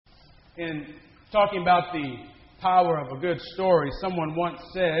In talking about the power of a good story, someone once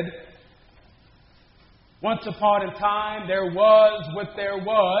said, "Once upon a time there was what there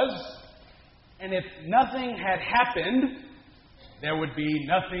was, and if nothing had happened, there would be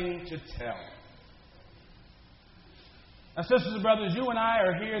nothing to tell." Now, sisters and brothers, you and I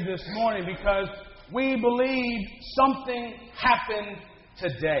are here this morning because we believe something happened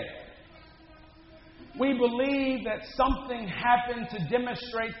today. We believe that something happened to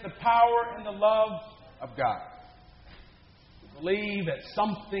demonstrate the power and the love of God. We believe that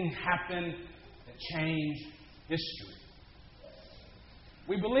something happened that changed history.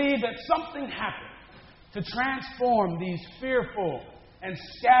 We believe that something happened to transform these fearful and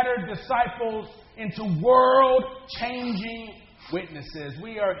scattered disciples into world-changing witnesses.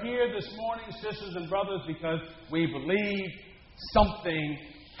 We are here this morning, sisters and brothers, because we believe something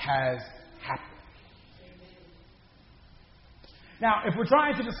has happened. Now, if we're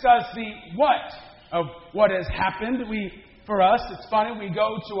trying to discuss the what of what has happened, for us, it's funny, we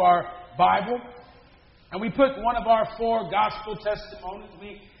go to our Bible and we put one of our 4 gospel testimonies.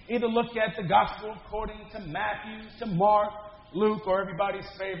 We either look at the gospel according to Matthew, to Mark, Luke, or everybody's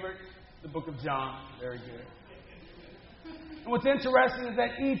favorite, the book of John. Very good. And what's interesting is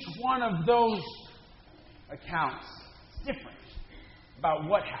that each one of those accounts is different about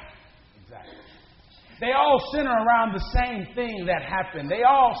what happened exactly. They all center around the same thing that happened. They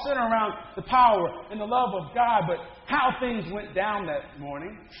all center around the power and the love of God. But how things went down that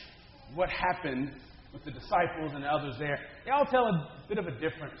morning, what happened with the disciples and the others there, they all tell a bit of a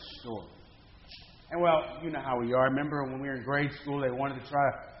different story. And well, you know how we are. Remember when we were in grade school, they wanted to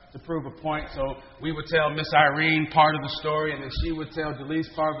try to prove a point. So we would tell Miss Irene part of the story, and then she would tell Delise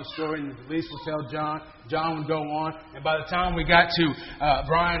part of the story, and Delise would tell John. John would go on. And by the time we got to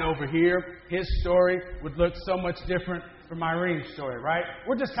Brian over here, his story would look so much different from Irene's story, right?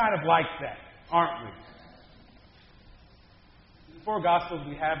 We're just kind of like that, aren't we? In the 4 Gospels,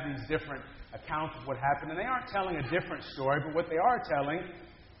 we have these different accounts of what happened, and they aren't telling a different story, but what they are telling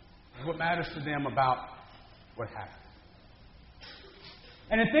is what matters to them about what happened.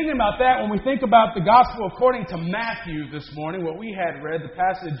 And in thinking about that, when we think about the gospel according to Matthew this morning, what we had read, the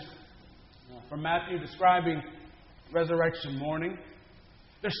passage from Matthew describing resurrection morning,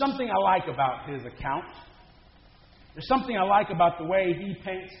 there's something I like about his account. There's something I like about the way he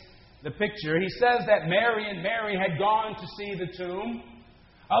paints the picture. He says that Mary had gone to see the tomb.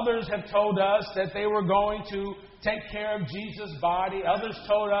 Others have told us that they were going to take care of Jesus' body. Others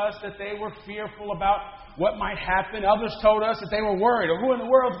told us that they were fearful about what might happen. Others told us that they were worried. Or who in the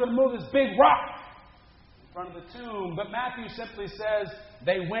world is going to move this big rock in front of the tomb? But Matthew simply says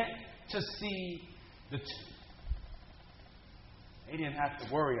they went to see the tomb. They didn't have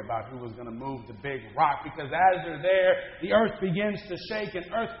to worry about who was going to move the big rock, because as they're there, the earth begins to shake, an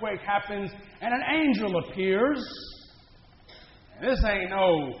earthquake happens, and an angel appears. And this ain't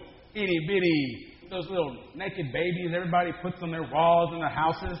no itty-bitty, those little naked babies everybody puts on their walls in their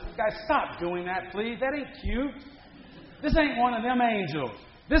houses. Guys, stop doing that, please. That ain't cute. This ain't one of them angels.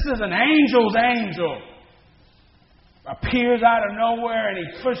 This is an angel's angel. Appears out of nowhere, and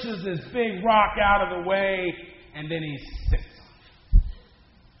he pushes this big rock out of the way, and then he sits on it.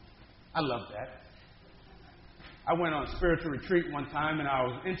 I love that. I went on a spiritual retreat one time, and I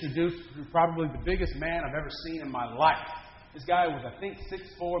was introduced to probably the biggest man I've ever seen in my life. This guy was, I think,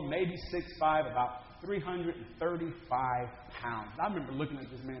 6'4", maybe 6'5", about 335 pounds. I remember looking at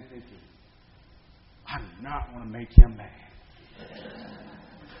this man thinking, I do not want to make him mad.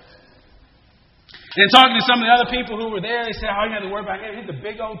 And talking to some of the other people who were there, they said, oh, you don't have to worry about him. He's a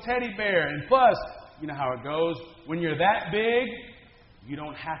big old teddy bear. And plus, you know how it goes. When you're that big, you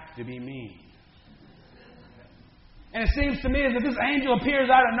don't have to be mean. And it seems to me as if this angel appears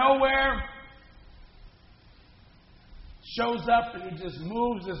out of nowhere, shows up, and he just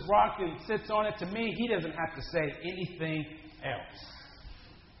moves this rock and sits on it. To me, he doesn't have to say anything else.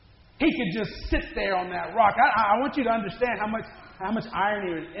 He could just sit there on that rock. I want you to understand how much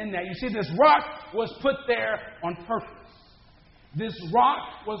irony is in that. You see, this rock was put there on purpose. This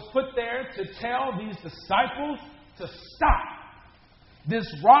rock was put there to tell these disciples to stop. This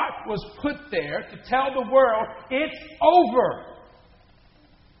rock was put there to tell the world it's over.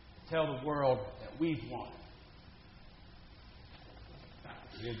 Tell the world that we've won.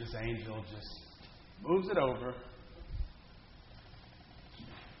 Here this angel just moves it over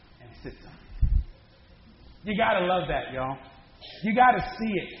and sits on it. You got to love that, y'all. You got to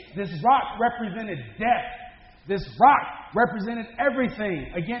see it. This rock represented death. This rock represented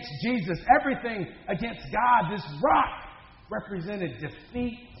everything against Jesus, everything against God. This rock represented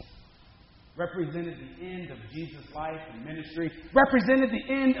defeat represented the end of Jesus' life and ministry, represented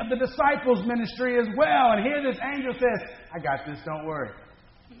the end of the disciples' ministry as well. And here this angel says, I got this, don't worry.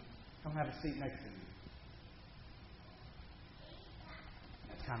 Come have a seat next to me.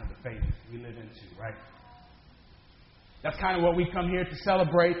 That's kind of the faith we live into, right? That's kind of what we come here to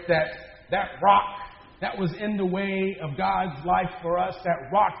celebrate, that rock that was in the way of God's life for us, that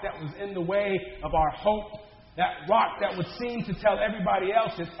rock that was in the way of our hope, that rock that would seem to tell everybody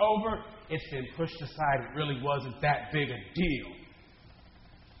else it's over. It's been pushed aside. It really wasn't that big a deal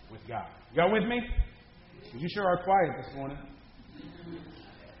with God. Y'all with me? You sure are quiet this morning.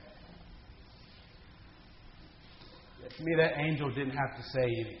 To me, that angel didn't have to say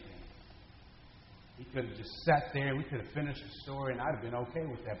anything. He could have just sat there. We could have finished the story, and I'd have been okay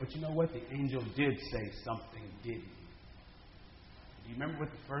with that. But you know what? The angel did say something, didn't he? Do you remember what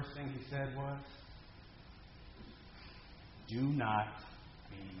the first thing he said was? Do not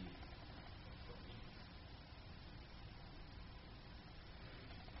be afraid.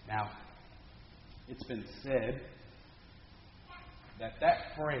 Now, it's been said that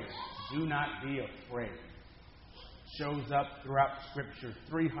phrase, do not be afraid, shows up throughout Scripture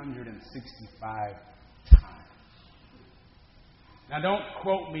 365 times. Now, don't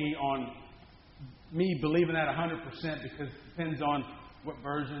quote me on me believing that 100% because it depends on what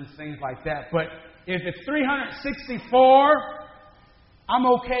versions, things like that. But if it's 364, I'm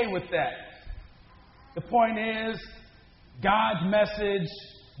okay with that. The point is, God's message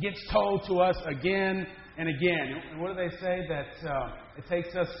gets told to us again and again. And what do they say? That it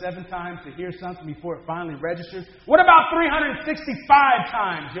takes us 7 times to hear something before it finally registers. What about 365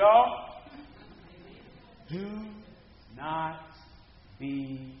 times, y'all? Do not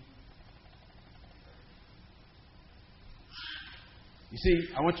be. You see,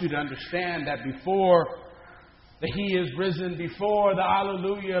 I want you to understand that before the He is risen, before the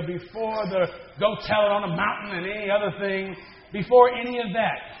Alleluia, before the go tell it on a mountain and any other thing, before any of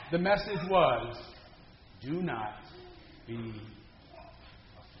that, the message was, do not be afraid.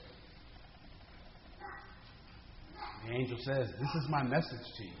 The angel says, this is my message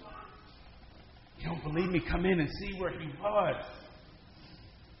to you. You don't believe me? Come in and see where he was.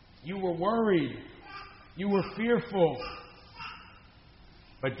 You were worried. You were fearful.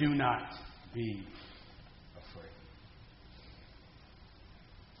 But do not be afraid.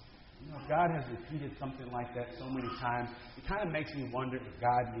 You know, if God has repeated something like that so many times, it kind of makes me wonder if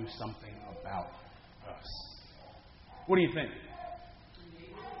God knew something about us. What do you think?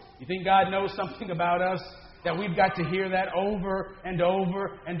 You think God knows something about us that we've got to hear that over and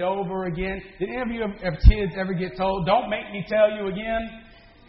over and over again? Did any of you have kids ever get told, don't make me tell you again?